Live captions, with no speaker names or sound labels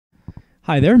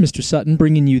Hi there, Mr. Sutton,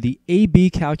 bringing you the AB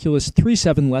Calculus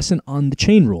 3.7 lesson on the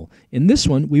chain rule. In this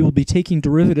one, we will be taking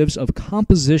derivatives of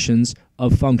compositions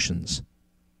of functions.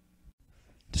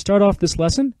 To start off this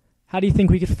lesson, how do you think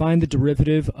we could find the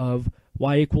derivative of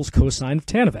y equals cosine of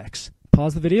tan of x?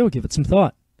 Pause the video, give it some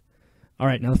thought.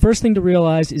 Alright, now the first thing to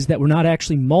realize is that we're not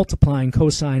actually multiplying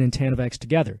cosine and tan of x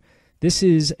together. This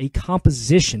is a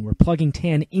composition. We're plugging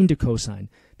tan into cosine.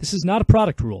 This is not a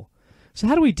product rule. So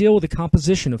how do we deal with a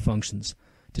composition of functions?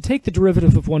 To take the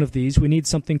derivative of one of these, we need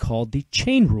something called the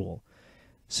chain rule.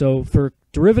 So for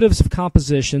derivatives of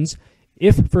compositions,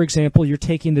 if, for example, you're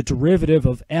taking the derivative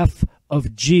of f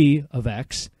of g of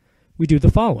x, we do the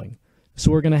following.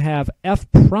 So we're going to have f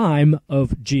prime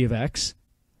of g of x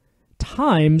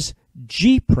times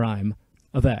g prime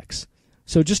of x.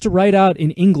 So just to write out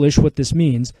in English what this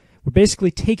means, we're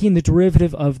basically taking the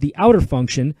derivative of the outer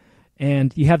function,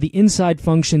 and you have the inside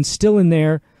function still in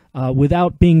there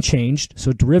without being changed.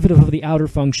 So derivative of the outer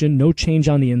function, no change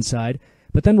on the inside.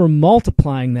 But then we're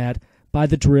multiplying that by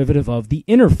the derivative of the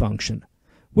inner function,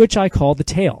 which I call the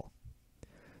tail.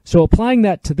 So applying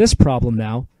that to this problem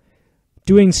now,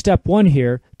 doing step one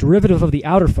here, derivative of the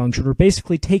outer function, we're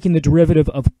basically taking the derivative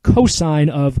of cosine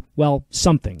of, well,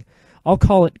 something. I'll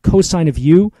call it cosine of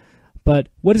u, but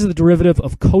what is the derivative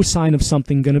of cosine of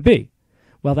something going to be?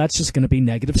 Well, that's just going to be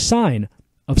negative sine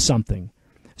of something.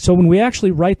 So when we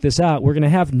actually write this out, we're going to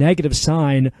have negative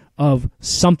sine of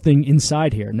something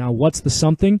inside here. Now, what's the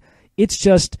something? It's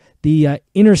just the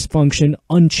inner function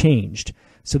unchanged.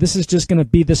 So this is just going to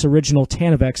be this original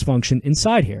tan of x function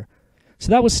inside here. So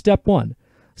that was step one.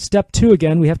 Step two,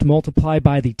 again, we have to multiply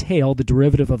by the tail, the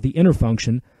derivative of the inner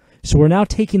function. So we're now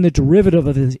taking the derivative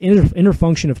of the inner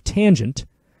function of tangent,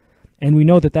 and we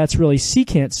know that that's really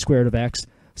secant squared of x.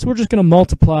 So we're just going to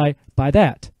multiply by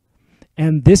that.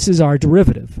 And this is our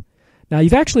derivative. Now,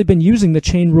 you've actually been using the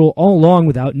chain rule all along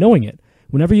without knowing it.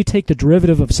 Whenever you take the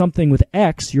derivative of something with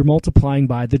x, you're multiplying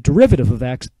by the derivative of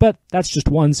x, but that's just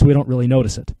one, so we don't really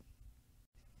notice it.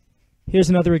 Here's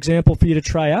another example for you to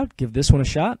try out. Give this one a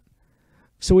shot.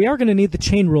 So we are going to need the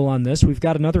chain rule on this. We've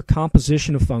got another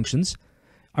composition of functions.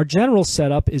 Our general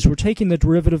setup is we're taking the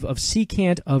derivative of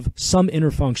secant of some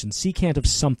inner function, secant of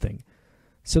something.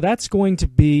 So that's going to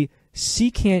be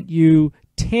secant u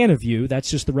tan of u,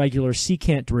 that's just the regular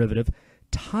secant derivative,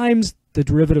 times the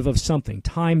derivative of something,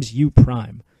 times u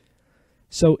prime.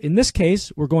 So in this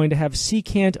case, we're going to have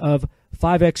secant of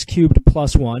 5x cubed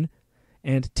plus 1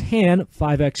 and tan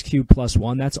 5x cubed plus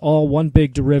 1. That's all one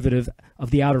big derivative of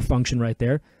the outer function right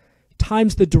there,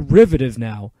 times the derivative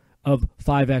now of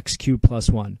 5x cubed plus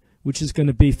 1, which is going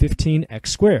to be 15x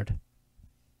squared.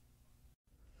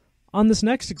 On this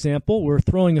next example, we're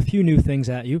throwing a few new things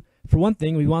at you. For one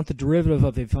thing, we want the derivative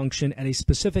of a function at a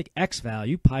specific x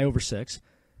value, pi over 6.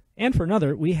 And for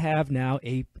another, we have now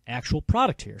an actual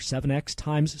product here, 7x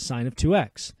times sine of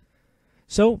 2x.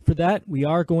 So for that, we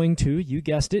are going to, you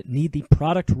guessed it, need the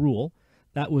product rule.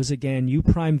 That was, again, u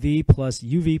prime v plus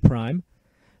uv prime.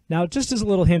 Now, just as a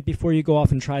little hint before you go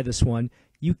off and try this one,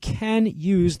 you can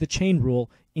use the chain rule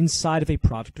inside of a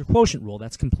product or quotient rule.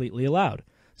 That's completely allowed.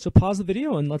 So pause the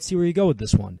video and let's see where you go with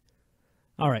this one.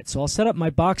 Alright, so I'll set up my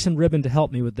box and ribbon to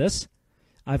help me with this.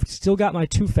 I've still got my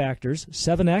two factors,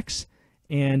 7x,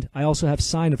 and I also have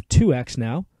sine of 2x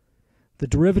now. The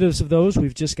derivatives of those,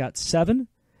 we've just got 7.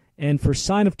 And for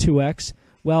sine of 2x,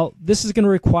 well, this is going to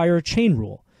require a chain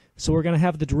rule. So we're going to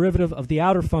have the derivative of the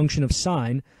outer function of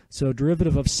sine. So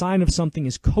derivative of sine of something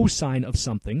is cosine of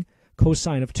something,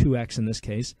 cosine of 2x in this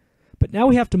case. But now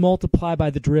we have to multiply by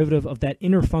the derivative of that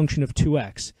inner function of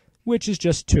 2x, which is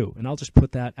just 2. And I'll just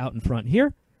put that out in front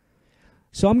here.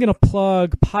 So I'm going to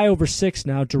plug pi over 6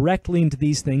 now directly into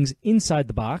these things inside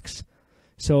the box.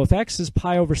 So if x is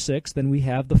pi over 6, then we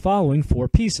have the following four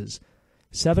pieces.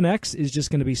 7x is just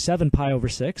going to be 7 pi over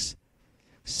 6.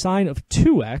 Sine of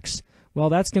 2x, well,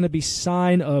 that's going to be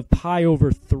sine of pi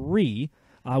over 3,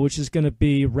 which is going to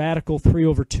be radical 3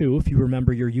 over 2, if you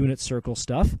remember your unit circle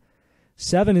stuff.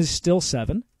 7 is still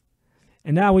 7.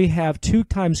 And now we have 2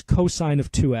 times cosine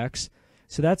of 2x.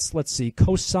 So that's, let's see,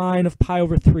 cosine of pi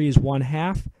over 3 is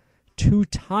 1/2. 2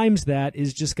 times that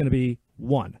is just going to be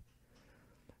 1.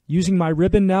 Using my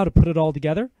ribbon now to put it all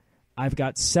together, I've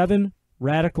got 7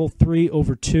 radical 3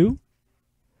 over 2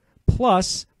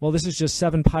 plus, well, this is just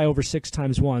 7 pi over 6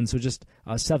 times 1, so just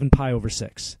 7 pi over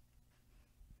 6.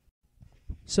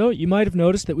 So you might have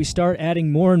noticed that we start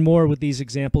adding more and more with these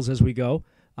examples as we go.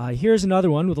 Here's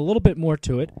another one with a little bit more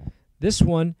to it. This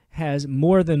one has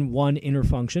more than one inner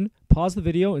function. Pause the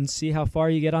video and see how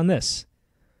far you get on this.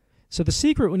 So the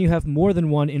secret when you have more than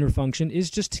one inner function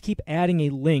is just to keep adding a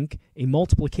link, a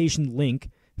multiplication link,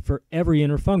 for every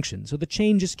inner function. So the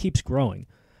chain just keeps growing.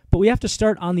 But we have to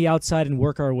start on the outside and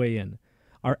work our way in.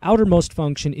 Our outermost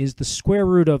function is the square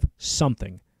root of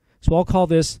something. So I'll call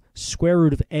this square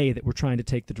root of a that we're trying to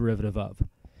take the derivative of.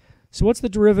 So what's the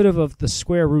derivative of the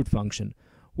square root function?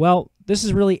 Well, this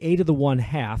is really a to the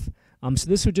 1/2. So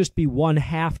this would just be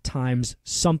 1/2 times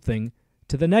something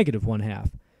to the negative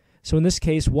 1/2. So in this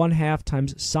case, 1/2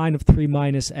 times sine of 3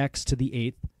 minus x to the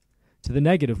 8th to the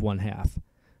negative 1/2.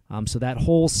 So that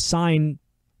whole sine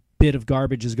bit of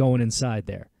garbage is going inside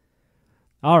there.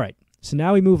 All right, so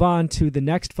now we move on to the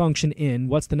next function in.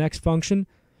 What's the next function?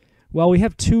 Well, we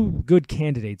have two good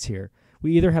candidates here.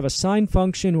 We either have a sine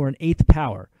function or an 8th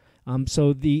power.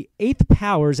 So the 8th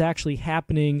power is actually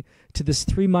happening to this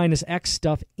 3 minus x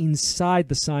stuff inside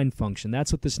the sine function.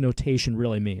 That's what this notation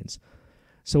really means.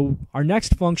 So our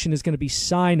next function is going to be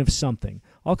sine of something.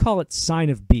 I'll call it sine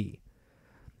of b.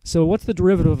 So what's the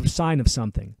derivative of sine of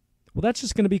something? Well, that's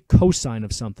just going to be cosine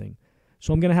of something.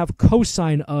 So I'm going to have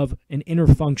cosine of an inner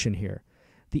function here.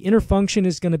 The inner function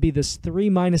is going to be this 3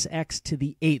 minus x to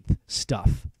the 8th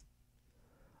stuff.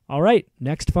 All right,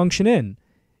 next function in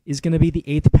is going to be the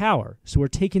 8th power. So we're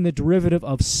taking the derivative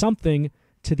of something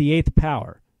to the 8th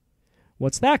power.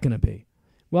 What's that going to be?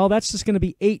 Well, that's just going to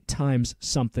be 8 times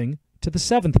something to the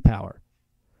 7th power.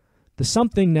 The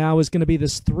something now is going to be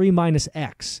this 3 minus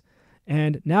x.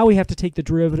 And now we have to take the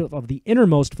derivative of the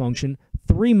innermost function,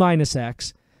 3 minus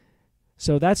x.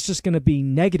 So that's just going to be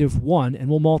negative 1, and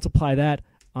we'll multiply that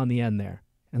on the end there.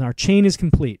 And our chain is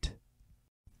complete.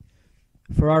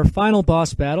 For our final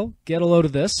boss battle, get a load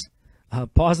of this.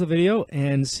 Pause the video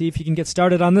and see if you can get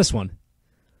started on this one.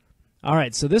 All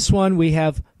right, so this one we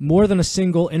have more than a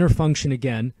single inner function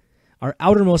again. Our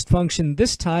outermost function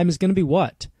this time is going to be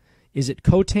what? Is it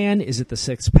cotan? Is it the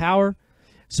 6th power?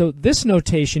 So this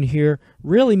notation here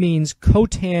really means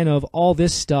cotan of all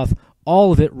this stuff,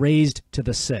 all of it raised to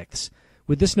the 6th.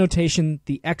 With this notation,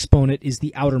 the exponent is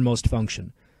the outermost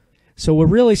function. So we're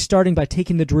really starting by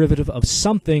taking the derivative of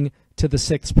something to the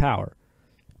 6th power,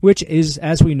 which is,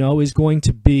 as we know, is going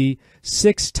to be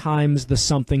 6 times the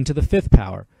something to the 5th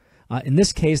power. In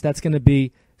this case, that's going to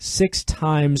be 6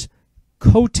 times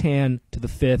cotan to the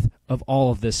 5th of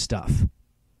all of this stuff.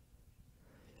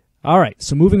 All right,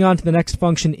 so moving on to the next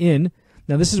function in.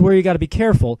 Now this is where you got to be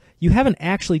careful. You haven't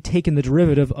actually taken the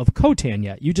derivative of cotan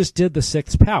yet. You just did the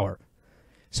 6th power.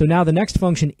 So now the next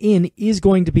function in is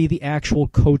going to be the actual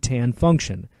cotan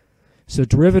function. So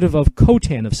derivative of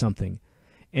cotan of something.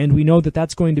 And we know that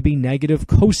that's going to be negative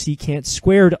cosecant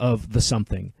squared of the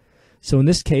something. So in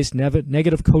this case,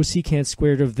 negative cosecant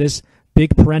squared of this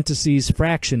big parentheses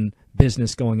fraction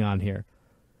business going on here.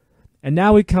 And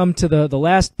now we come to the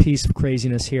last piece of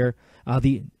craziness here.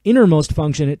 The innermost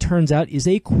function, it turns out, is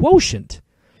a quotient.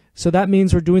 So that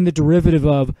means we're doing the derivative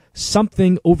of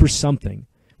something over something,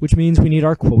 which means we need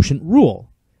our quotient rule.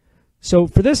 So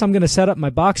for this, I'm going to set up my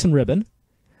box and ribbon.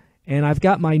 And I've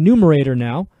got my numerator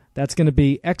now. That's going to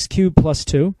be x cubed plus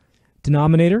 2.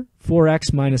 Denominator,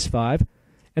 4x minus 5.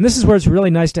 And this is where it's really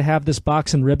nice to have this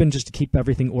box and ribbon just to keep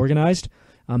everything organized.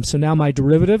 So now my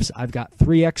derivatives, I've got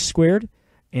 3x squared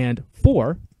and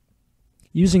 4.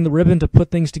 Using the ribbon to put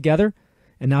things together.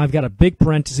 And now I've got a big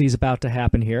parentheses about to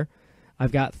happen here.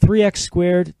 I've got 3x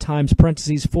squared times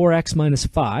parentheses 4x minus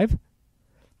 5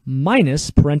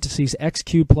 minus parentheses x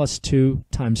cubed plus 2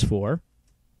 times 4.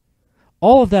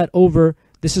 All of that over,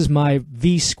 this is my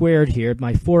v squared here,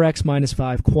 my 4x minus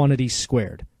 5 quantity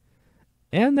squared.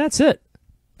 And that's it.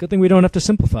 Good thing we don't have to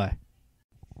simplify.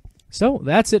 So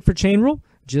that's it for chain rule.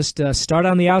 Just start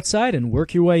on the outside and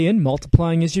work your way in,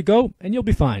 multiplying as you go, and you'll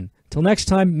be fine. Till next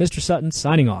time, Mr. Sutton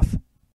signing off.